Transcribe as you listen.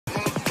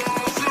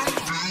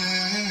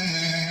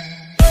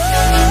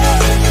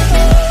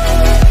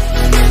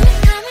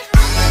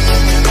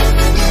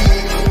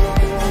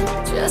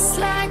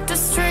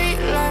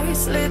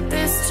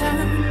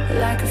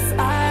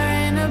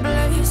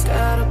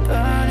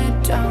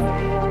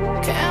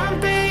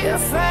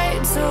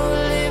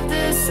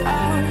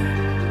out.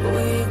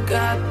 We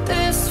got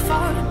this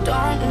far,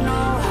 don't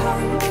know how.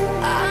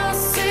 I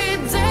see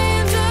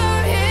danger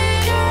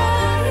in your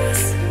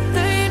eyes.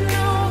 They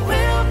know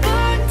we'll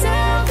burn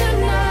down the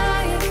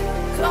night.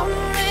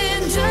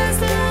 Coming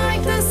just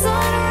like the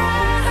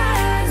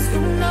sunrise.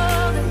 You know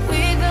that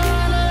we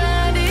gonna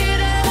let it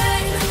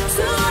rain.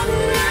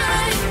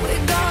 Tonight we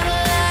gonna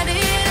let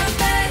it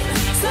rain.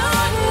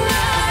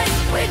 Tonight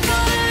we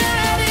gonna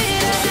let it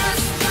rain.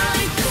 Just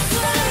like the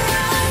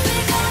sunrise, we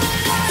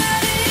gonna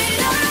let it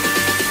rain.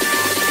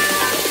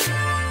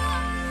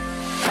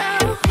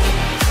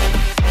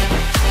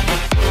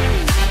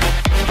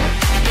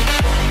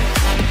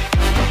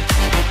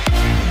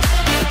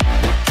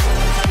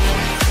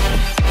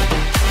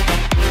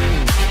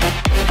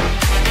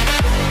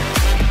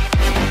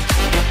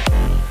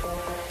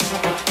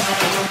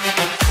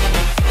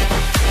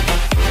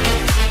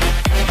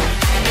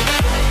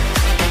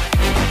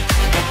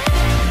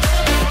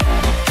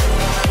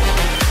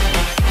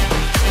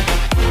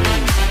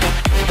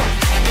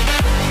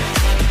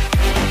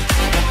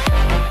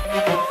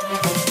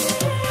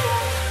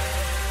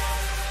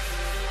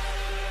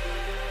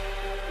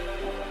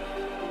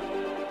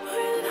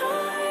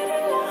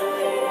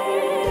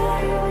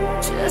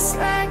 Just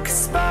like a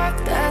spark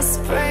that's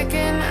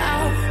breaking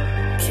out.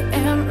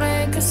 Can't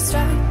make a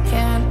stop,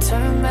 can't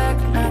turn back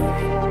now.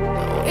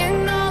 We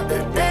know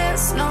that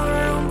there's no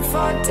room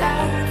for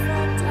doubt.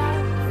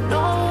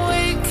 No,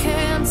 we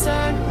can't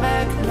turn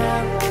back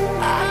now.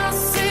 I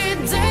see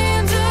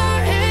danger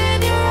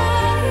in your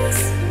eyes.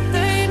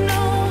 They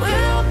know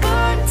we'll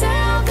burn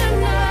down the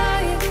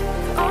night.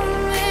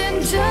 Coming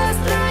just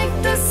like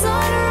the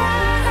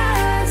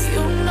sunrise.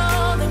 You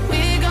know that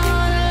we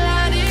gonna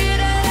let it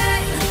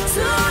rain.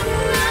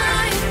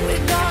 Tonight we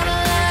gonna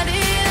let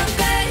it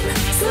rain.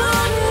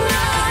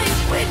 Tonight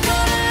we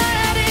gonna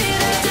let it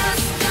rain.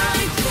 Just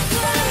like the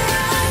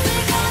sunrise,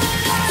 we gonna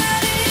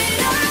let it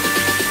rain.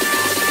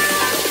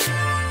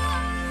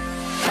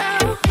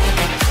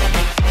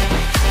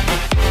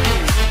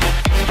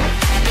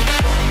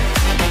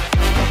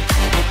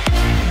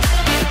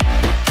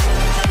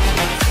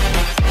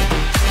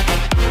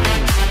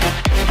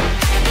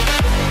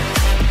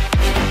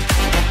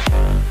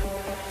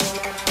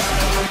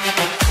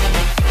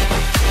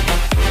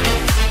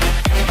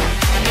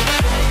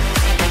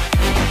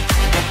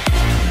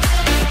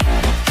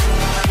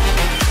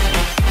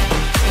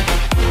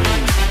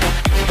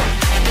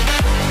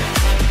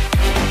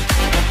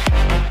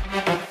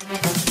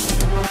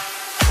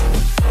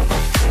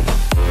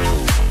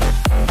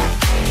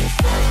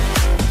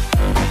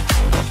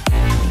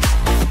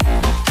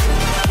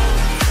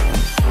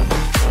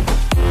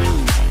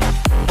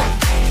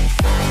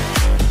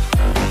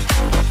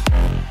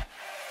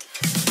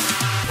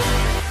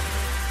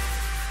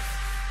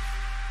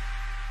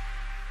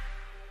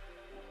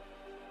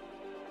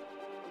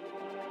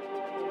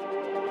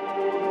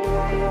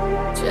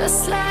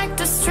 Just like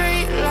the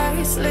street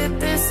lights lit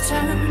this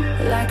town,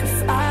 like a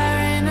fire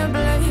in a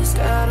blaze,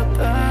 gotta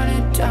burn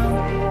it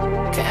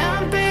down.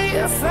 Can't be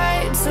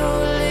afraid to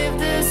leave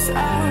this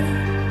out.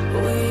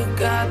 We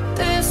got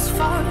this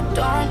far,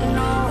 don't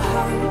know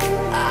how.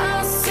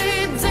 I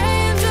see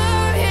danger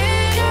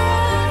in your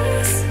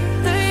eyes.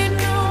 They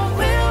know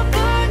we'll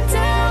burn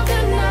down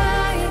the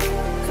night.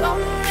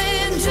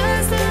 Coming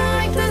just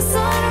like the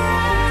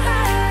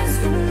sunrise.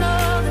 You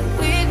know that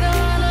we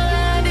gonna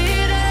let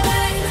it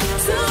rain.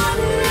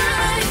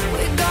 Tonight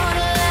we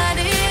gonna let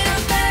it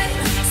rain.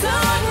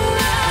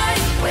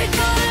 Tonight we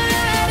gonna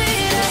let it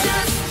rain.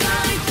 Just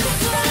like the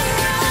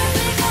sunrise,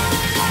 we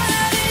gonna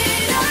let it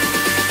rain.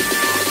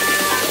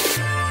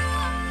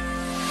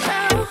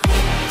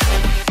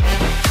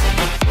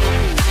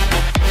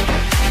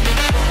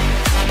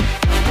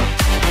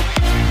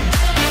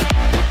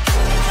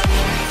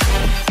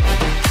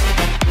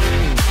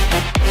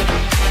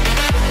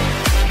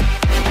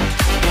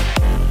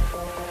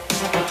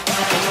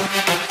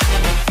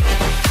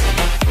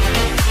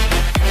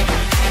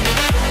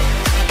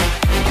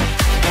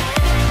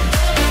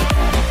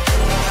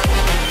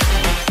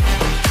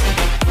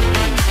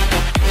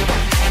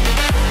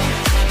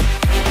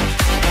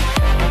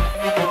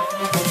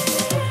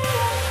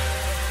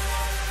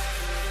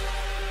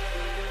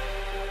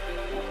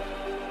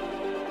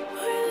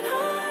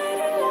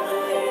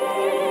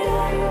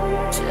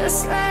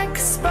 Just like a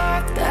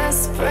spark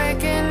that's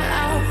breaking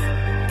out.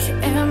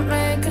 Can't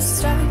make a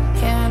stop,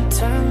 can't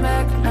turn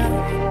back now.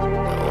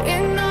 We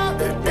know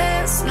that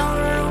there's no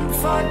room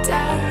for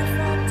doubt.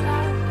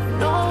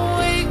 No,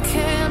 we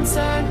can't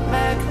turn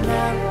back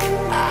now.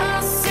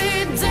 I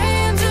see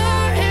danger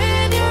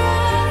in your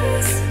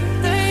eyes.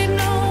 They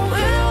know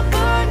we'll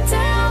burn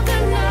down the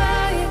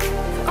night.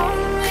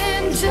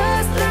 Coming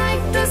just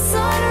like the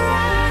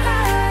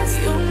sunrise.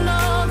 You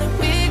know that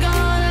we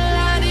gonna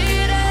let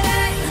it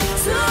rain.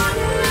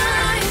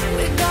 Tonight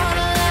we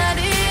gonna let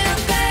it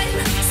rain.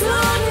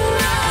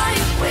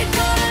 Tonight we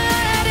gonna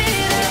let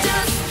it rain.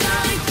 Just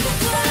like the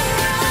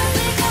sunrise,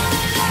 we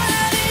gonna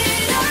let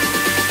it rain.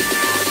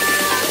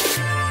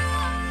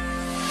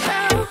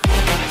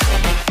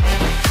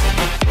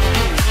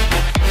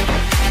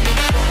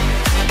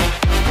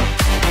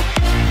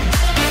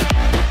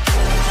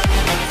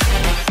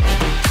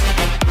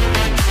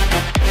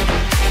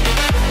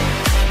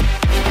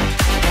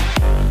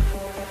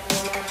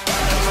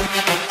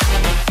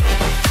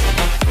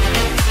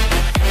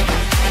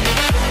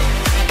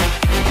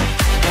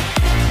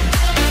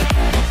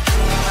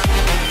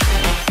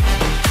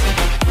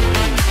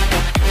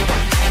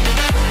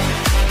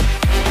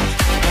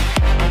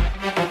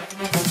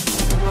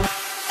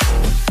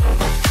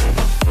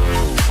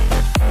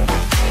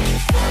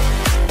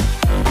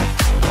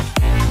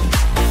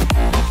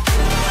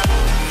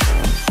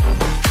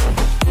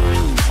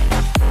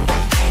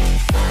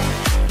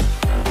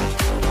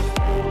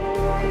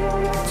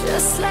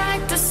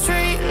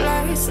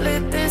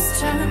 lit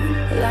this town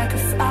like a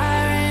fire.